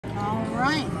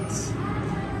right.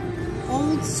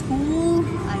 Old School.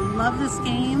 I love this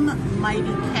game.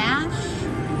 Mighty Cash.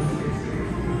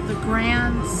 The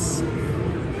grand's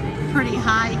pretty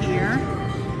high here.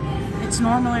 It's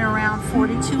normally around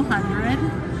 4,200.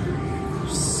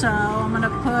 So I'm gonna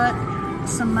put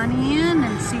some money in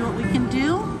and see what we can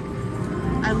do.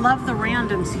 I love the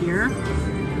randoms here.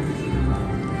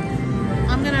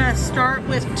 I'm gonna start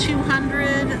with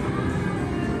 200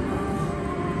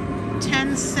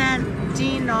 10-cent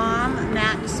denom.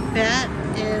 Max bet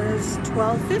is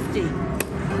 $12.50.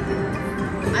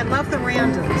 I love the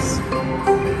randoms.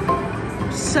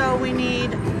 So we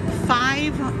need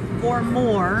 5 or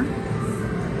more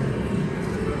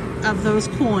of those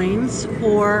coins,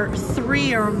 or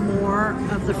 3 or more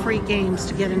of the free games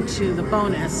to get into the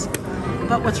bonus.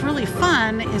 But what's really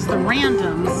fun is the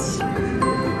randoms,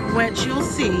 which you'll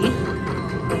see.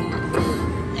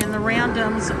 And the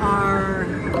randoms are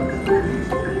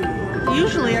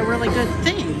usually a really good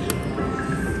thing.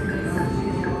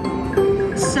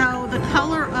 So the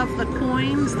color of the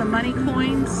coins, the money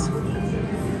coins,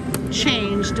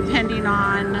 change depending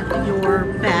on your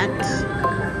bet.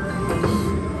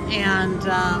 And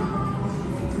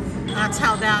that's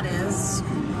how that is.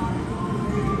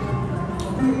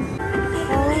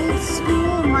 Old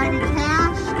School, Mighty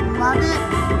Cash, love it.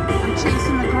 I'm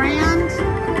chasing the grand.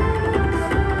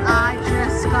 I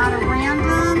just got a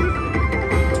random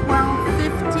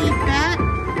 $12.50 bet,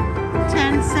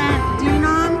 10-cent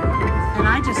denom, and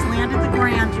I just landed the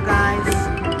grand, you guys.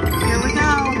 Here we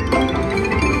go.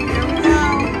 Here we go.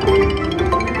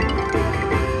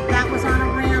 That was on a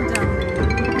random.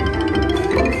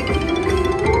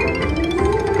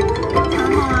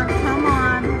 Come on, come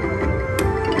on.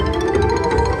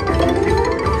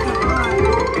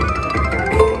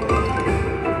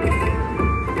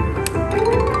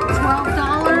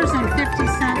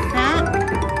 $12.50 bet.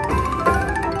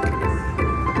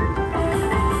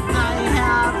 I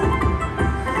have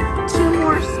 2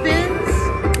 more spins.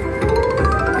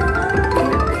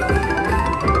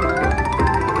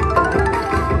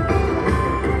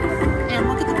 And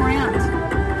look at the grand.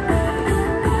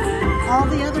 All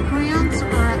the other grands are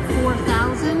at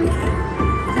 4,000.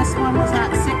 This one was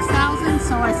at 6,000,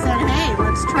 so I said, hey,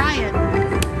 let's try it.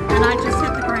 And I just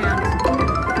hit the grand.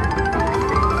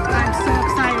 I'm so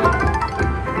excited.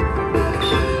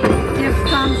 Give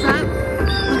thumbs up.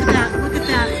 Look at that, look at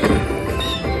that.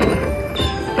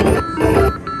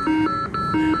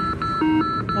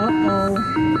 Uh-oh.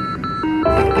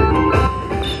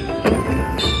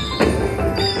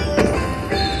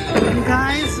 You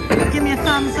guys, give me a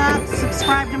thumbs up,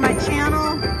 subscribe to my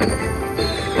channel,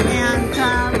 and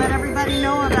let everybody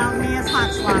know about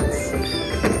miashotslots.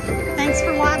 Thanks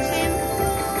for watching.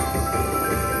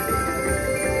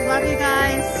 Love you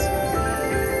guys.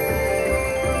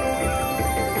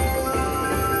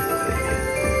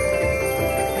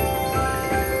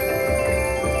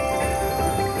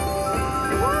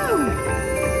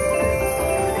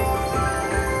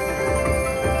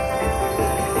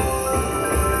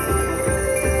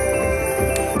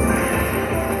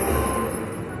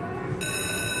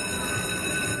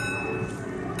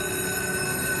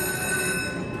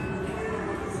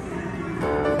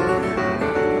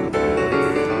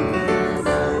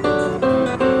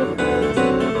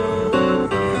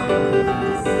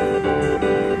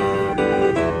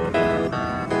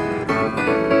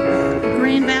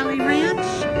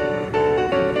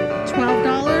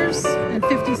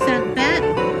 $12.50 bet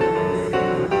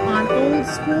on Old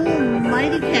School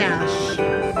Mighty Cash.